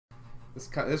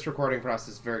This recording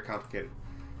process is very complicated.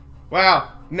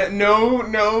 Wow,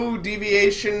 no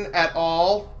deviation at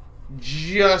all.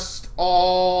 Just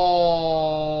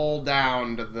all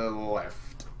down to the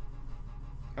left.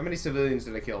 How many civilians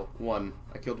did I kill? One.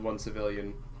 I killed one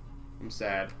civilian. I'm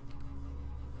sad.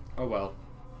 Oh well.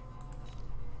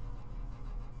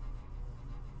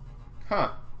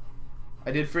 Huh.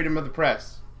 I did freedom of the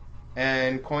press.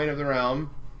 And coin of the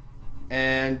realm.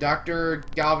 And Dr.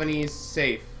 Galvany's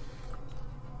safe.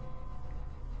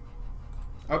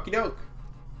 Okie doke.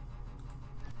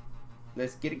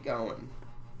 Let's get it going.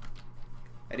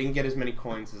 I didn't get as many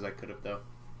coins as I could have, though.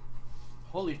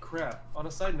 Holy crap. On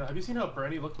a side note, have you seen how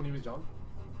Bernie looked when he was young?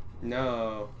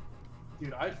 No.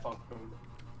 Dude, I'd fuck him.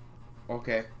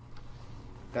 Okay.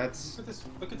 That's...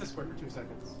 Look at this for 2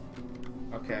 seconds.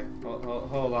 Okay.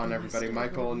 Hold on, everybody.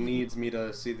 Michael needs me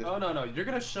to see this. Oh, no. You're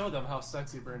gonna show them how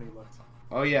sexy Bernie looked.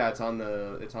 Oh, yeah. It's on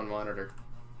monitor.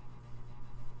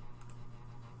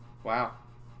 Wow.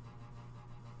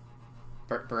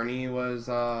 Bernie was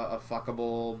a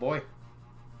fuckable boy.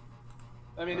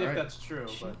 I mean, if that's true,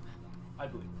 but I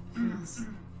believe it. Feels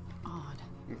odd.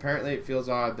 Apparently it feels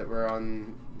odd that we're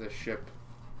on the ship.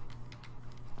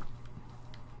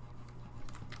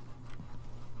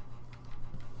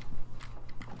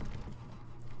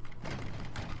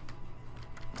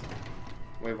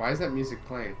 Wait, why is that music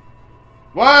playing?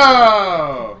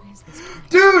 Whoa! What is this place?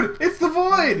 Dude, it's the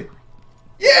void!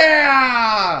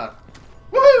 Yeah!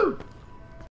 Woohoo!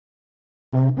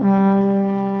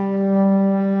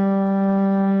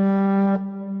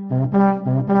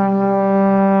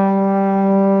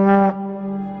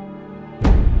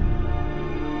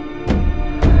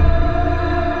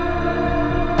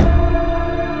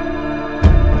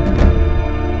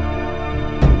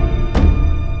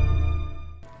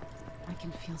 I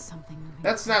can feel something moving.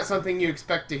 That's not something you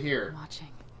expect to hear. Watching.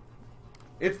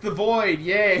 It's the void,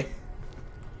 yay!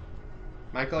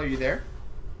 Michael, are you there?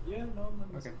 Yeah, no,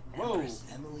 Okay. Whoa!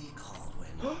 Emily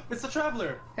Caldwin. It's the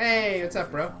Traveler! Hey, what's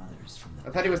up, bro? I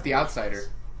thought he was the outsider.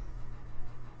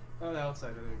 Oh, the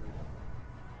outsider, there you go.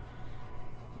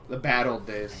 The bad old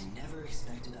days. I never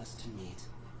expected us to meet.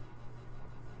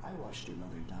 I watched your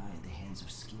mother die at the hands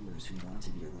of schemers who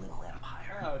wanted your little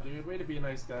empire. Wow, dude, way to be a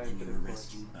nice guy. Then Good you were influence.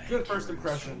 rescued by Good a first killer in a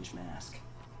impression. strange mask.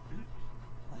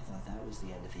 I thought that was the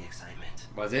end of the excitement.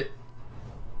 Was it?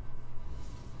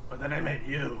 But then I met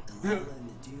you. Delilah and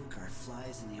the Duke are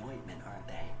flies in the ointment, aren't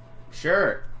they?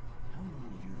 Sure. How many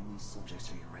of your own subjects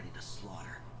are you ready to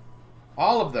slaughter?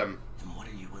 All of them. And what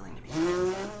are you willing to be?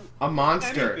 A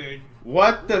monster. Anything.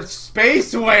 What the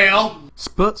space whale?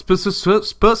 Space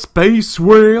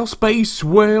whale, space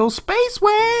whale, space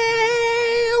whale.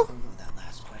 Over that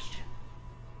last question.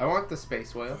 I want the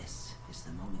space whale. This is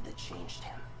the moment that changed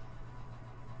him.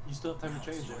 You still have time Now to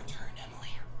change it's your it. turn, Emily.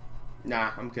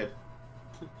 Nah, I'm good.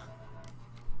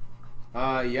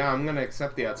 Yeah, I'm gonna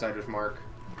accept the outsider's mark.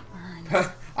 Burns.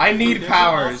 I need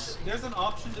powers. There's an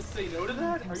option to say no to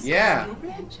that? Are you Yeah. stupid?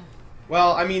 Edge of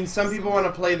Well, I mean, some people want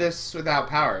to play this without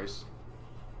powers.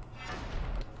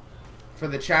 For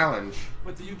the challenge.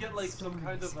 But do you get like some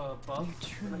kind of a buff You're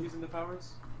for not true. using the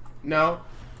powers? No.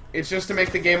 It's just to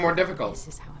make the game more difficult. This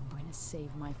is how I'm going to save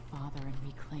my father and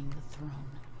reclaim the throne.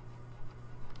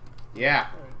 Yeah.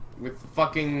 Alright. With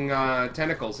fucking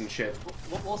tentacles and shit.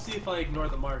 We'll see if I ignore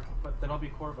the mark, but then I'll be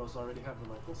Corvo, so I already have the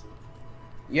mark. We'll see.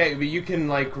 Yeah, but you can,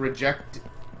 like, reject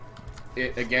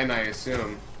it again, I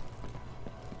assume.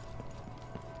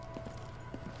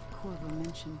 Corvo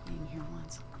mentioned being here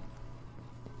once.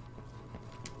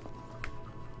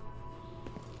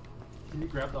 Can you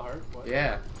grab the heart? What?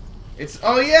 Yeah. It's...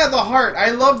 Oh, yeah, the heart!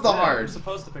 I love the Yeah, You're heart!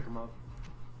 supposed to pick him up.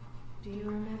 Do you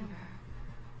remember?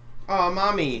 Oh,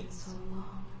 mommy. So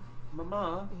long.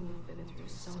 Mama. We've been through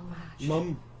so much.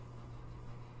 Mom.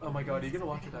 Oh my god, are you gonna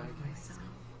watch her die again? Myself.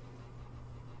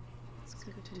 It's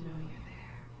good to know you're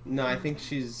there. No, I think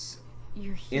she's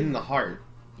You're here. in the heart.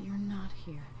 You're not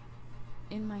here.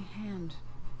 In my hand,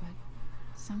 but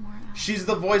somewhere else. She's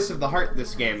the voice of the heart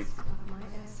this game. Of my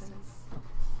essence.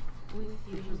 With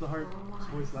you She was the heart for a while.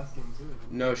 voice last game too.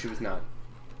 No, she was not.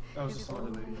 That was just some other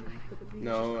lady. I could reach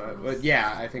No, close but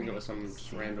yeah, I think it to was some your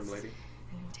just random sense lady.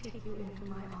 And take you into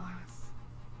my arms.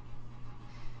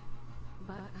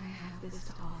 But I have this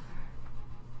to offer.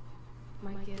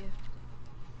 My gift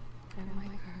and my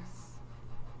curse.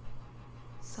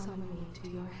 Summon me to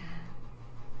your hand,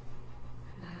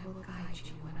 and I will guide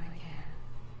you when I can.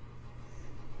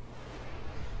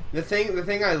 The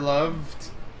thing I loved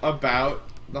about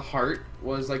the heart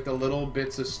was like the little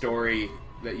bits of story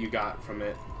that you got from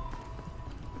it.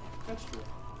 That's true.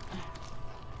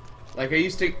 Like, it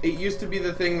used to be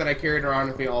the thing that I carried around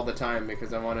with me all the time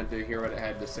because I wanted to hear what it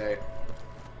had to say.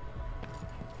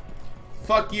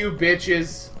 Fuck you,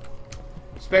 bitches.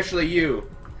 Especially you.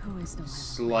 Who is the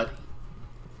Slut.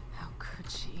 How could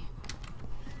she?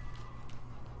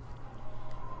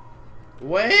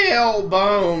 Whale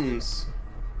bones.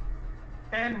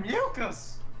 And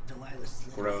mucus! Delilah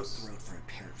slit Gross. his throat for a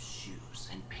pair of shoes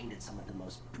and painted some of the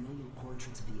most brilliant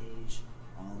portraits of the age,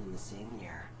 all in the same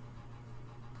year.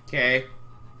 Okay.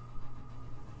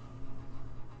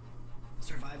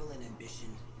 Survival and ambition,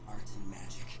 art and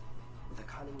magic, with a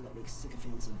cunning that makes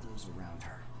sycophants of those around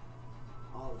her.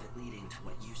 All of it leading to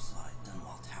what you saw at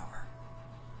Dunwall Tower.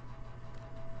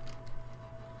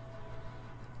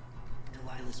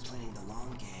 Delilah's playing the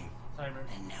long game, Timer.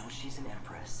 and now she's an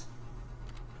empress.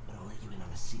 But I'll let you in on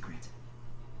a secret.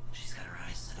 She's got her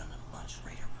eyes set on a much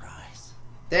greater prize.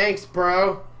 Thanks,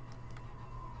 bro.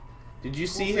 Did you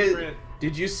see his secret.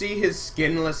 Did you see his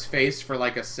skinless face for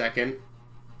like a second?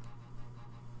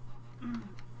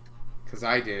 Cause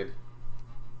I did.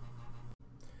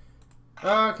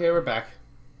 Okay, we're back.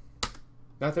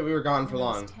 Not that we were gone for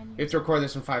long. We have to record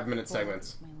this in 5-minute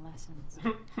segments. My lessons.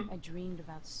 I dreamed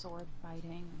about sword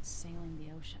fighting and sailing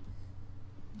the ocean.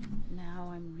 Now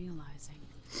I'm realizing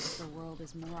that the world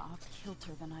is more off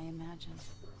kilter than I imagined.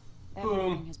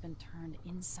 Everything has been turned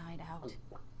inside out.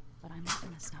 But I'm not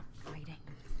gonna stop fighting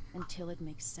until it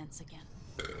makes sense again.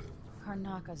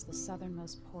 Karnaka's the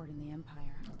southernmost port in the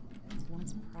Empire.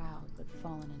 Once proud, but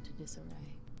fallen into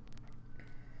disarray.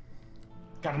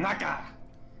 Karnaka!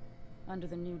 Under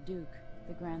the new Duke,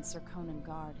 the Grand Serkonan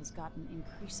Guard has gotten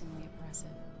increasingly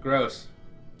oppressive. Gross.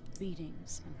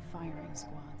 Beatings and firing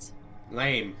squads.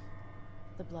 Lame.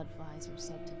 The Bloodflies are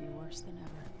said to be worse than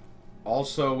ever.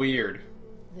 Also weird.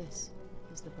 This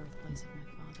is the birthplace of my father.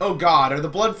 Oh god, are the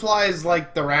bloodflies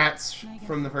like the rats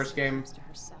from the first game? To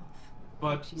herself.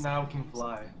 But now can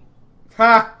fly.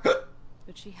 Ha!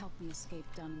 But she helped me escape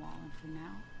Dunwall, and for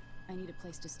now, I need a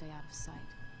place to stay out of sight.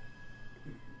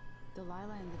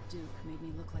 Delilah and the Duke made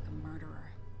me look like a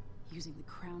murderer, using the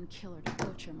crown killer to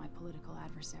butcher my political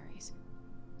adversaries.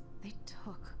 They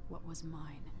took what was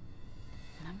mine,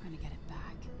 and I'm gonna get it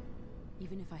back,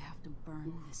 even if I have to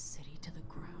burn this city to the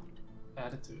ground.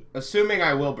 Attitude. Assuming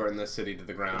I will burn this city to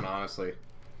the ground, honestly.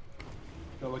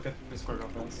 Go look at this photo,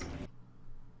 friends.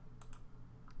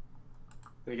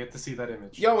 They get to see that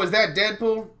image. Yo, is that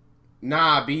Deadpool?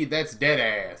 Nah, B, that's dead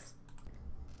ass.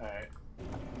 Alright.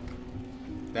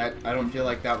 That, I don't feel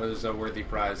like that was a worthy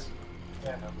prize.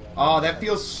 Yeah, no, yeah. Oh, that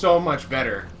feels so much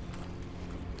better.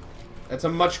 That's a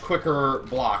much quicker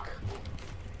block.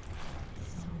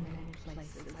 So many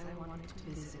places I wanted to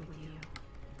visit with you.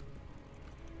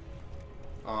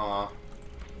 Aw.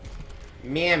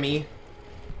 Mammy.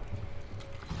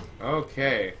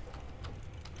 Okay.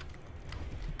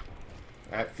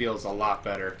 That feels a lot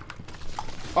better.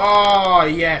 Oh,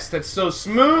 yes, that's so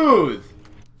smooth!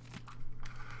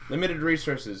 Limited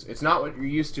resources. It's not what you're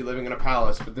used to living in a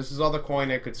palace, but this is all the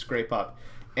coin I could scrape up.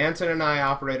 Anton and I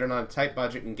operated on a tight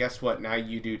budget, and guess what? Now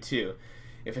you do too.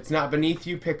 If it's not beneath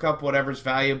you, pick up whatever's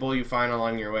valuable you find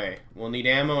along your way. We'll need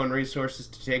ammo and resources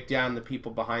to take down the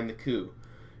people behind the coup.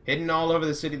 Hidden all over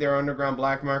the city, there are underground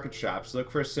black market shops.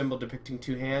 Look for a symbol depicting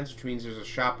two hands, which means there's a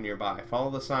shop nearby. Follow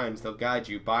the signs, they'll guide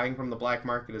you. Buying from the black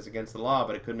market is against the law,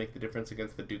 but it could make the difference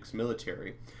against the Duke's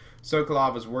military.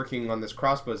 Sokolov is working on this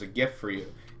crossbow as a gift for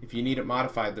you. If you need it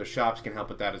modified, those shops can help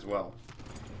with that as well.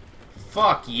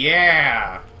 Fuck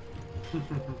yeah!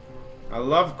 I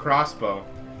love crossbow.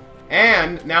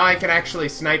 And now I can actually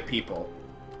snipe people.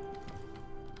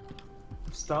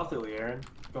 Stealthily, Aaron.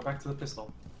 Go back to the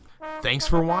pistol. Thanks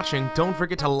for watching. Don't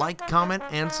forget to like, comment,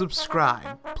 and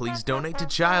subscribe. Please donate to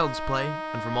Child's Play.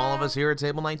 And from all of us here at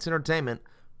Table Knights Entertainment,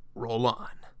 roll on.